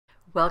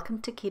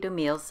Welcome to Keto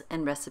Meals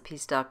and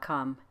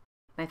Recipes.com.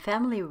 My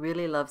family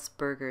really loves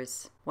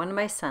burgers. One of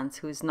my sons,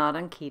 who is not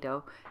on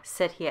keto,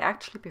 said he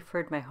actually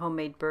preferred my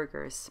homemade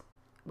burgers.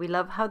 We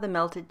love how the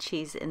melted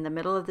cheese in the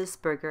middle of this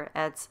burger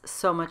adds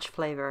so much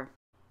flavor.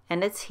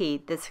 And it's he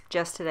that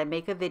suggested I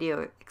make a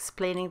video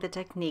explaining the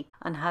technique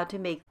on how to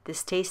make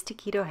this tasty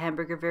keto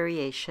hamburger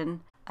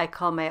variation I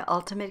call my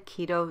ultimate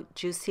Keto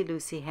Juicy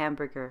Lucy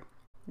hamburger.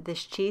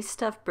 This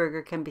cheese-stuffed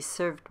burger can be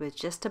served with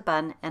just a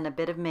bun and a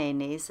bit of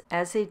mayonnaise,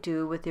 as they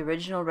do with the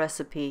original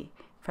recipe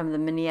from the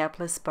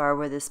Minneapolis bar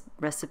where this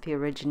recipe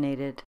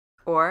originated.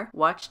 Or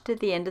watch to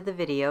the end of the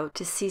video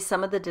to see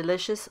some of the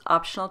delicious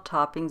optional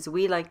toppings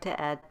we like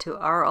to add to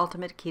our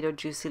ultimate Keto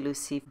Juicy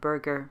Lucy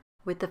burger.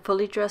 With the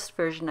fully dressed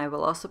version, I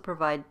will also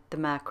provide the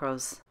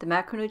macros. The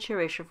macronutrient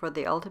ratio for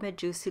the ultimate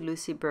Juicy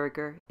Lucy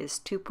burger is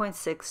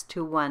 2.6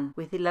 to 1,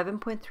 with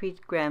 11.3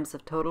 grams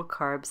of total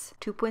carbs,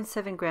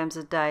 2.7 grams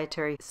of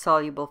dietary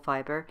soluble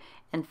fiber,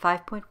 and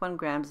 5.1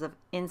 grams of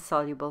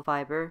insoluble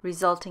fiber,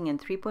 resulting in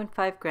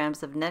 3.5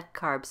 grams of net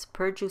carbs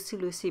per Juicy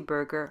Lucy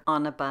burger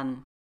on a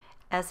bun.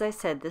 As I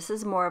said, this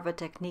is more of a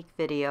technique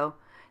video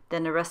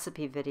than a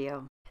recipe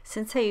video.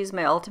 Since I use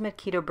my ultimate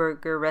keto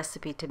burger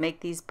recipe to make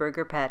these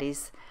burger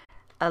patties,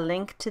 a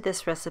link to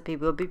this recipe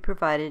will be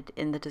provided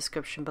in the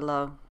description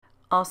below.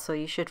 Also,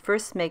 you should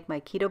first make my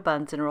keto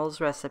buns and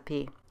rolls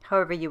recipe.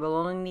 However, you will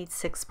only need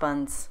 6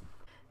 buns.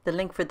 The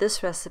link for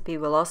this recipe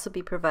will also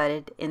be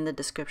provided in the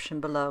description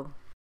below.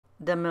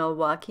 The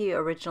Milwaukee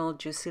Original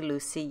Juicy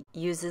Lucy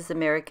uses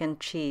American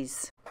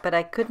cheese, but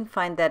I couldn't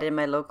find that in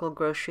my local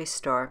grocery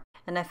store.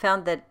 And I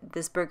found that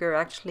this burger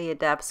actually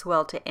adapts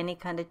well to any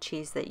kind of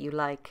cheese that you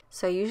like.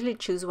 So I usually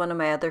choose one of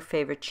my other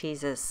favorite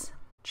cheeses.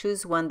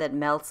 Choose one that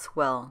melts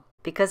well,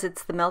 because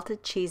it's the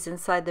melted cheese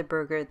inside the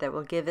burger that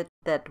will give it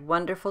that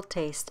wonderful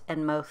taste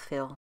and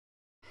mouthfeel.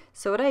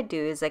 So what I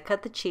do is I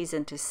cut the cheese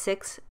into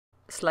 6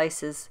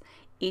 slices,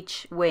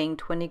 each weighing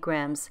 20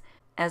 grams,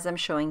 as I'm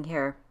showing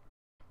here.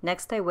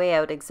 Next, I weigh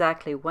out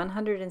exactly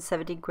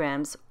 170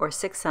 grams or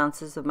 6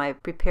 ounces of my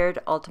prepared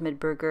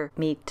ultimate burger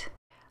meat.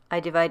 I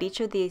divide each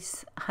of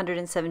these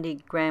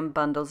 170 gram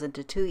bundles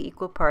into 2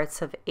 equal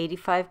parts of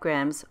 85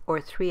 grams or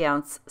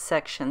 3-ounce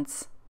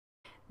sections.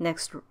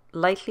 Next,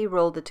 lightly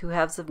roll the 2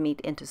 halves of meat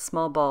into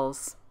small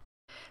balls.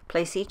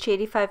 Place each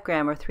 85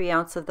 gram or 3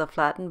 ounce of the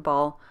flattened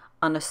ball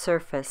on a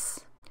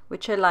surface,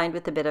 which I lined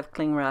with a bit of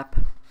cling wrap.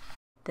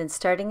 Then,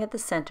 starting at the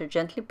center,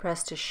 gently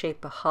press to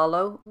shape a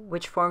hollow,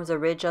 which forms a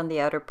ridge on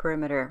the outer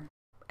perimeter.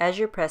 As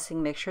you're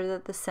pressing, make sure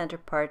that the center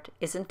part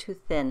isn't too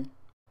thin,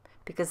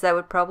 because that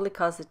would probably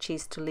cause the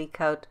cheese to leak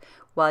out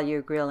while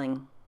you're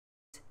grilling.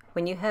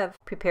 When you have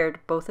prepared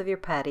both of your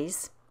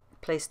patties,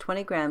 place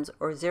 20 grams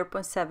or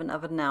 0.7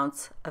 of an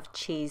ounce of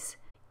cheese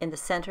in the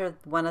center of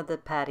one of the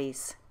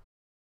patties.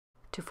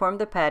 To form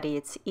the patty,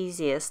 it's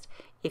easiest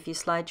if you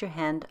slide your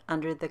hand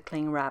under the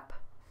cling wrap,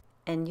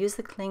 and use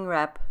the cling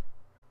wrap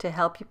to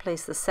help you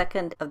place the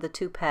second of the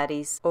 2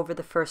 patties over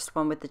the first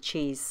one with the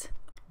cheese.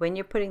 When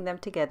you're putting them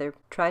together,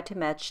 try to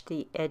match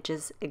the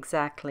edges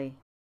exactly.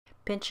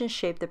 Pinch and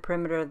shape the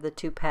perimeter of the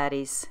 2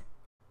 patties.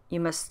 You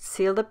must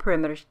seal the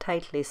perimeter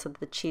tightly so that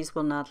the cheese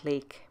will not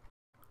leak.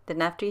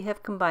 Then, after you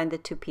have combined the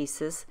 2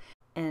 pieces,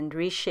 and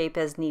reshape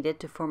as needed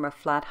to form a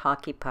flat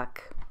hockey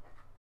puck.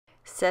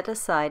 Set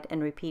aside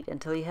and repeat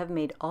until you have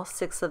made all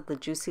 6 of the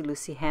Juicy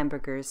Lucy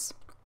hamburgers.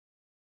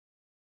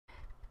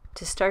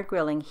 To start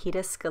grilling, heat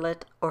a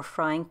skillet or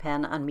frying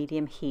pan on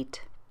medium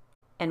heat.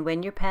 And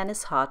when your pan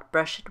is hot,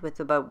 brush it with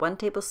about 1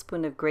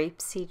 tablespoon of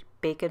grapeseed,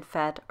 bacon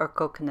fat, or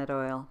coconut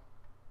oil.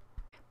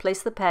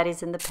 Place the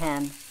patties in the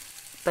pan,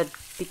 but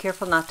be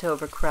careful not to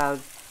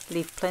overcrowd.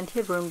 Leave plenty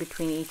of room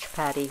between each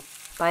patty.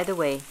 By the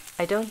way,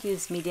 I don't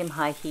use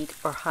medium-high heat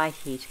or high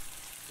heat.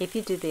 If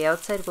you do, the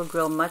outside will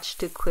grill much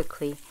too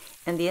quickly,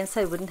 and the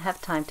inside wouldn't have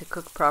time to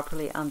cook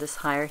properly on this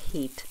higher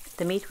heat.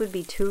 The meat would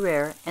be too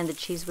rare, and the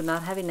cheese would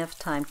not have enough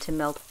time to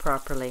melt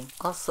properly.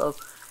 Also,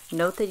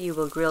 note that you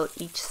will grill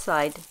each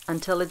side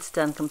until it's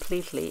done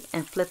completely,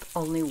 and flip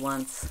only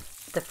once.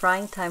 The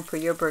frying time for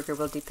your burger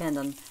will depend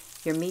on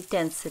your meat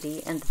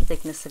density and the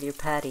thickness of your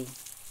patty.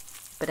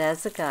 But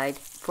as a guide,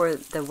 for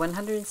the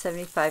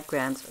 175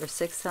 grams or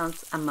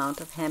 6-ounce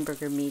amount of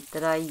hamburger meat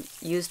that I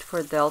used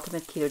for the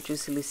ultimate Keto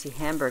Juicy Lucy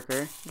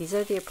hamburger, these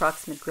are the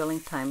approximate grilling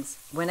times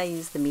when I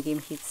use the medium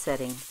heat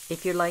setting.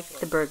 If you like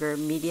the burger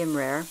medium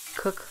rare,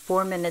 cook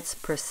 4 minutes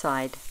per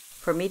side.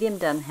 For medium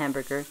done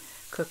hamburger,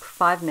 cook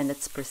 5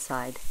 minutes per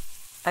side.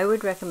 I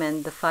would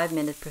recommend the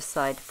 5-minute per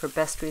side for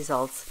best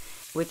results,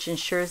 which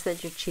ensures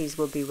that your cheese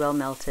will be well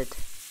melted.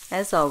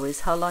 As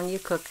always, how long you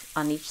cook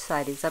on each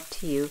side is up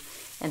to you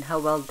and how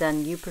well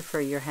done you prefer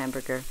your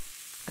hamburger.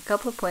 A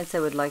couple of points I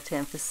would like to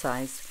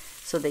emphasize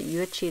so that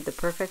you achieve the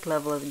perfect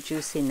level of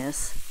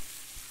juiciness.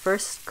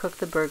 First, cook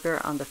the burger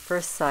on the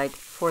first side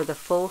for the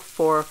full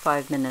 4 or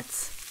 5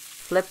 minutes.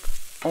 Flip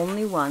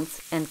only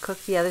once and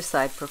cook the other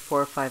side for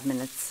 4 or 5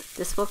 minutes.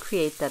 This will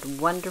create that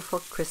wonderful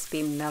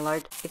crispy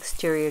Maillard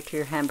exterior to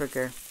your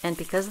hamburger. And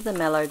because of the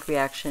Maillard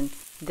reaction,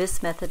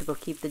 this method will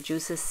keep the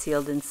juices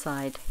sealed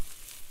inside.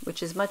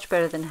 which is much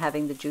better than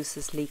having the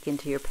juices leak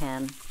into your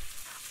pan.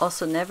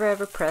 Also, never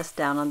ever press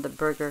down on the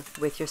burger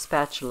with your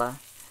spatula.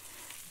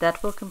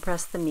 That will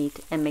compress the meat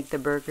and make the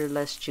burger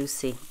less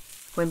juicy.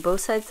 When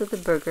both sides of the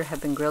burger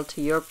have been grilled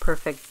to your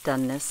perfect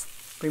doneness,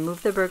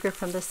 remove the burger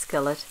from the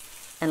skillet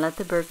and let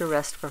the burger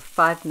rest for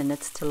 5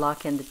 minutes to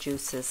lock in the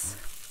juices.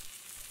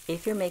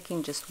 If you're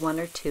making just one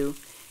or two,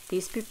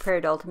 these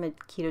prepared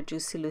Ultimate Keto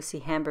Juicy Lucy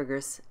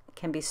hamburgers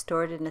can be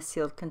stored in a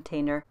sealed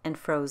container and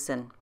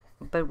frozen.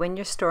 But when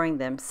you're storing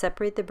them,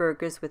 separate the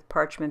burgers with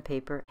parchment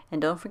paper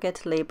and don't forget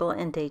to label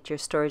and date your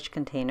storage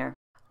container.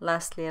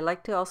 Lastly, I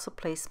like to also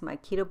place my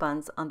keto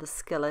buns on the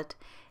skillet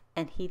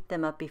and heat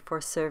them up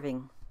before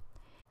serving.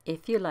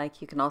 If you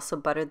like, you can also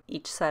butter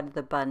each side of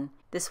the bun.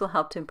 This will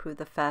help to improve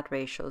the fat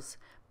ratios,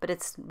 but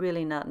it's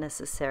really not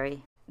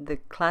necessary. The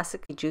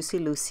classic Juicy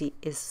Lucy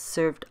is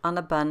served on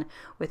a bun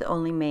with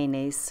only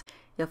mayonnaise.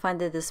 You'll find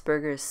that this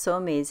burger is so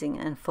amazing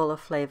and full of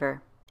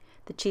flavor.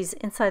 The cheese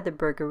inside the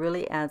burger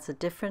really adds a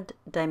different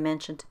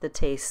dimension to the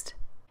taste.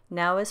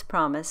 Now, as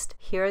promised,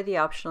 here are the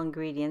optional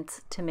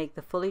ingredients to make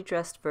the fully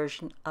dressed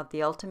version of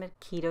the Ultimate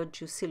Keto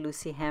Juicy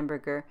Lucy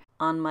hamburger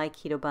on my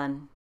keto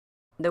bun.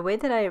 The way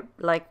that I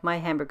like my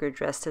hamburger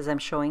dressed, as I'm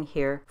showing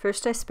here,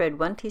 first I spread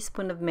 1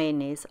 teaspoon of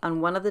mayonnaise on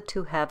one of the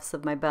 2 halves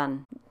of my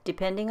bun.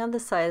 Depending on the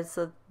size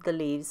of the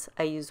leaves,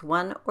 I use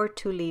 1 or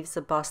 2 leaves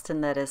of Boston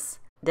lettuce.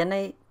 Then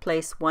I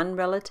place 1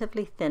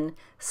 relatively thin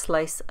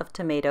slice of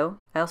tomato.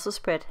 I also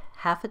spread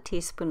half a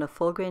teaspoon of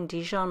full-grain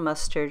Dijon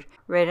mustard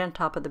right on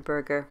top of the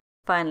burger.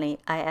 Finally,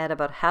 I add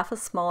about half a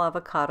small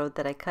avocado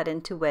that I cut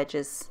into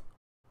wedges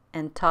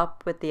and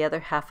top with the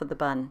other half of the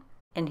bun.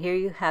 And here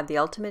you have the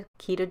Ultimate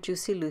Keto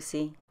Juicy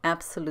Lucy,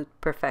 absolute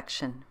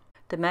perfection.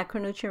 The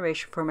macronutrient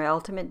ratio for my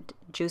Ultimate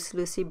Juicy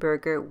Lucy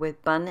burger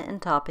with bun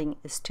and topping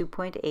is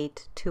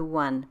 2.8 to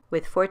 1,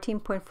 with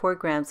 14.4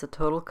 grams of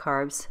total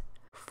carbs,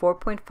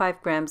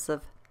 4.5 grams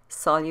of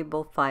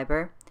soluble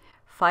fiber,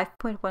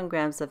 5.1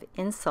 grams of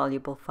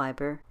insoluble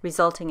fiber,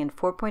 resulting in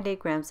 4.8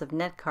 grams of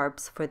net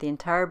carbs for the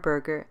entire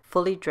burger,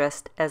 fully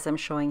dressed as I'm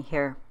showing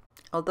here.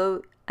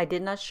 Although I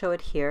did not show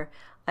it here,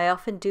 I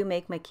often do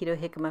make my keto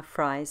jicama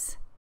fries.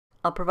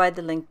 I'll provide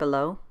the link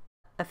below.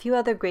 A few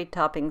other great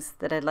toppings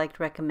that I'd like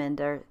to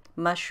recommend are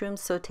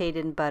mushrooms sautéed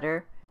in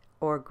butter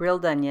or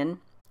grilled onion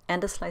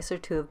and a slice or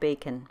 2 of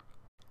bacon.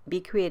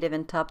 Be creative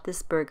and top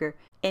this burger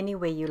any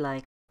way you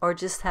like, or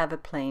just have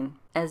it plain,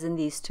 as in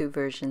these 2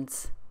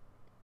 versions.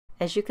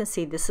 As you can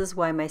see, this is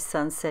why my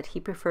son said he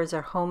prefers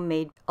our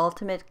homemade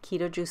Ultimate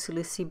Keto Juicy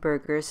Lucy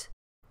burgers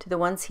to the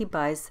ones he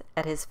buys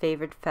at his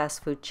favorite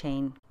fast food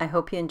chain. I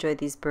hope you enjoy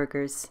these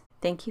burgers.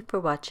 Thank you for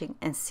watching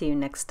and see you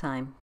next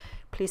time.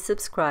 Please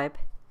subscribe,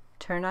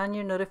 turn on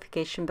your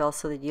notification bell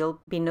so that you'll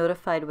be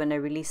notified when I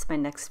release my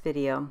next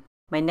video.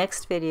 My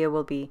next video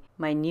will be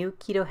my new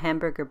keto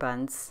hamburger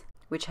buns,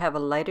 which have a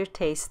lighter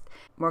taste,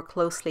 more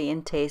closely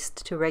in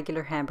taste to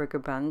regular hamburger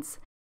buns.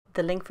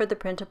 The link for the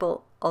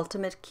printable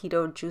Ultimate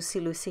Keto Juicy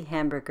Lucy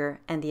hamburger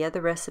and the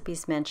other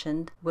recipes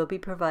mentioned will be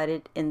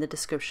provided in the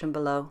description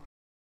below.